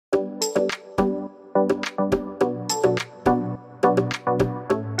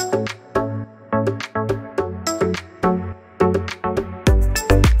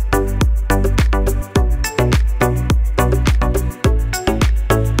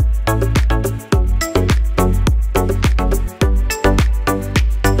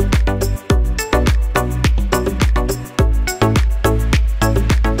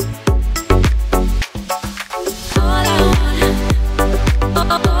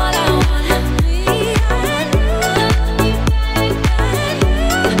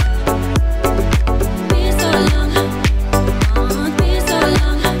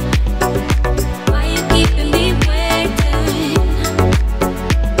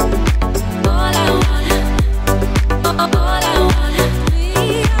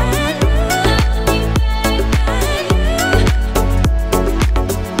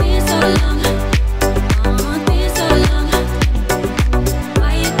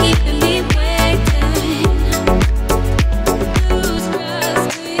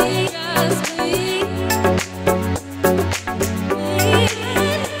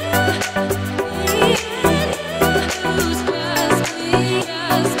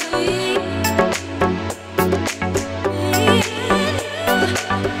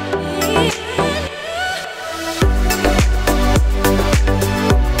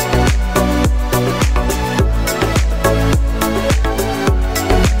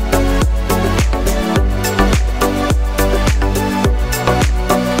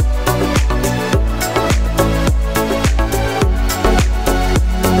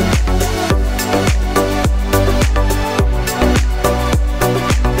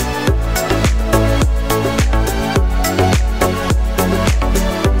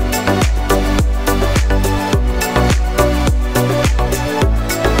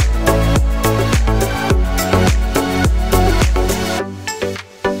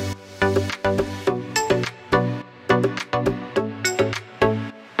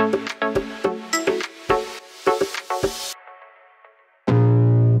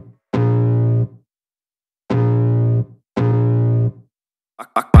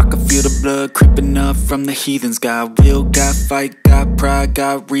I can feel the blood creeping up from the heathens. Got will, got fight, got pride,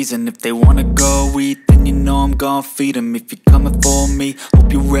 got reason. If they wanna go eat, then you know I'm gon' feed them. If you're coming for me,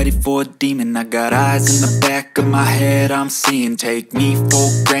 hope you're ready for a demon. I got eyes in the back of my head, I'm seeing. Take me for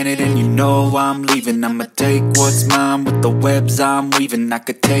granted and you know I'm leaving. I'ma take what's mine with the webs I'm weaving. I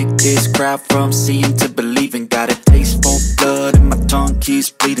could take this crowd from seeing to believing. Got a taste for blood and my tongue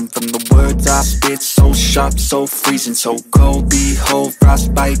keeps bleeding from the words I spit. So sharp, so freezing, so cold. Behold,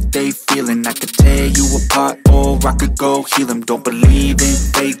 frostbite they feeling. I could tear you apart or I could go heal them. Don't believe in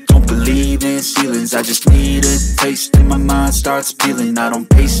fate, don't believe in ceilings. I just need a taste and my mind starts peeling. I don't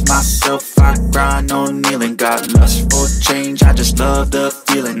pace myself, I grind on kneeling. Got lust for change, I just love the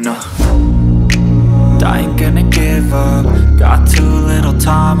feeling. I ain't gonna give up. Got too little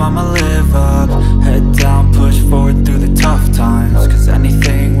time, I'ma live up. Head down, push forward through the tough times. Cause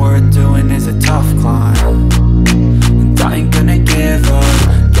anything worth doing is a tough climb. And I ain't gonna give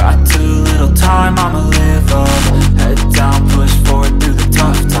up. Got too little time, I'ma live up. Head down, push forward through the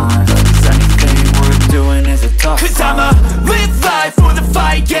tough times. Cause anything worth doing is a tough climb. Cause I'ma live life for the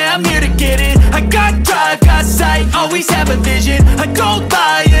fight, yeah, I'm here to get it. I got drive, got sight, always have a vision. I don't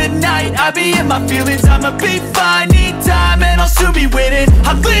lie at night, I be in my feelings. I'ma be fine, need time and I'll soon be winning.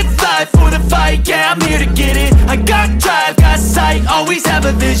 I live life for the fight, yeah, I'm here to get it. I got drive, got sight, always have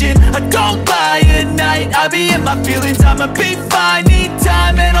a vision. I don't lie at night, I be in my feelings. I'ma be fine, need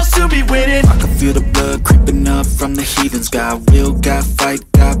time and I'll soon be winning. I can feel the blood creeping up from the heathens. Got will, got fight,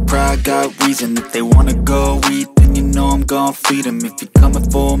 got pride, got reason. If they wanna go eat, then you know I'm gon' feed them. If you're coming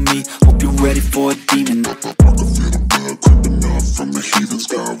for me, hope you're ready for a demon. I can feel the blood creeping up from the heathens.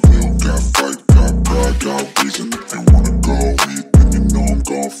 Got will, got fight, got pride, got reason. If they wanna go eat, then you know I'm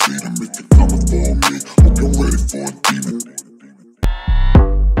gon' feed them. If you're coming for me, hope you're ready for a demon.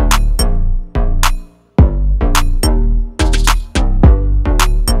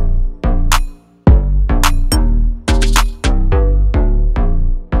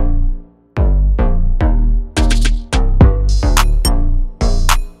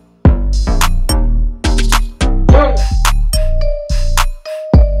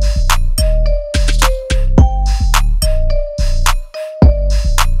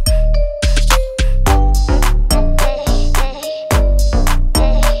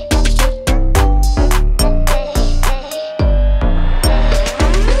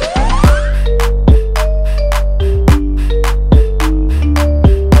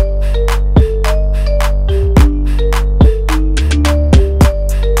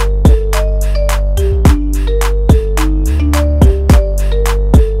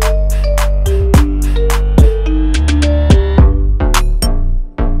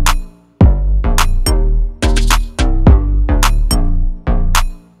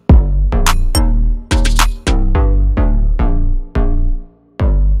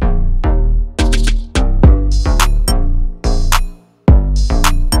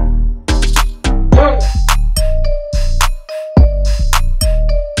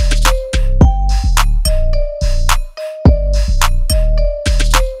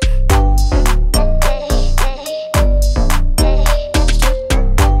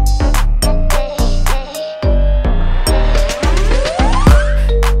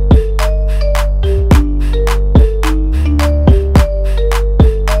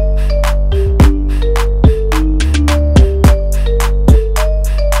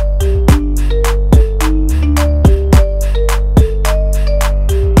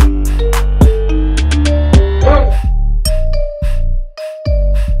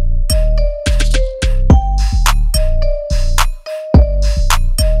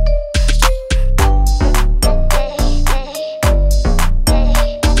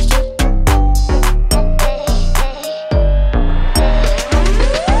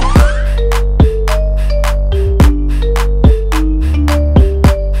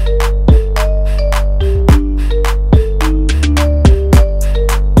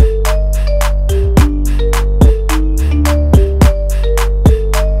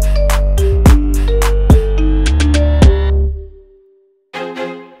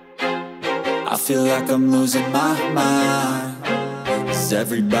 I feel like I'm losing my mind. Is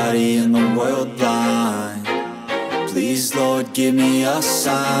everybody in the world blind? Please, Lord, give me a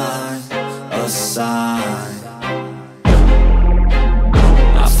sign, a sign.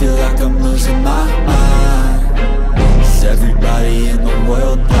 I feel like I'm losing my mind. Is everybody in the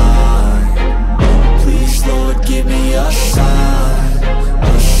world blind? Please, Lord, give me a sign,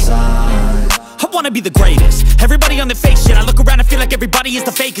 a sign. wanna be the greatest. Everybody on the fake shit, I look around and feel like everybody is the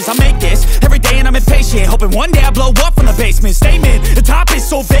fakest. I make this every day and I'm impatient, hoping one day I blow up from the basement. Statement, the top is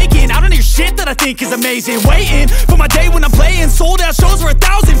so vacant, I don't hear shit that I think is amazing. Waiting for my day when I'm playing sold out shows for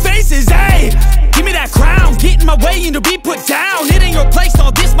 1,000 faces. Hey, give me that crown, get in my way and to be put down. It ain't your place,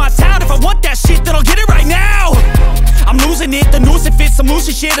 all this my town. If I want that shit, then I'll get it right now. I'm losing it, the noose it fits, some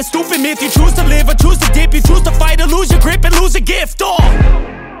losing shit, a stupid myth. You choose to live or choose to dip, you choose to fight or lose your grip and lose a gift.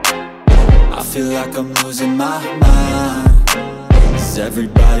 I feel like I'm losing my mind. Is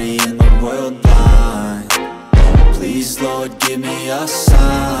everybody in the world blind? Please, Lord, give me a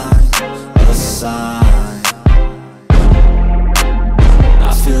sign, a sign.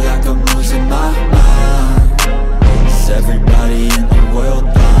 I feel like I'm losing my mind. Is everybody in the world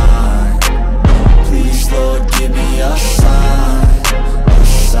blind? Please, Lord, give me a sign, a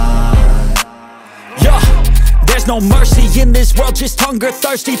sign. Yeah, there's no mercy in this world, just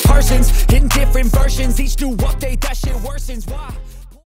hunger-thirsty persons in different versions. Each new update, that shit worsens. Why?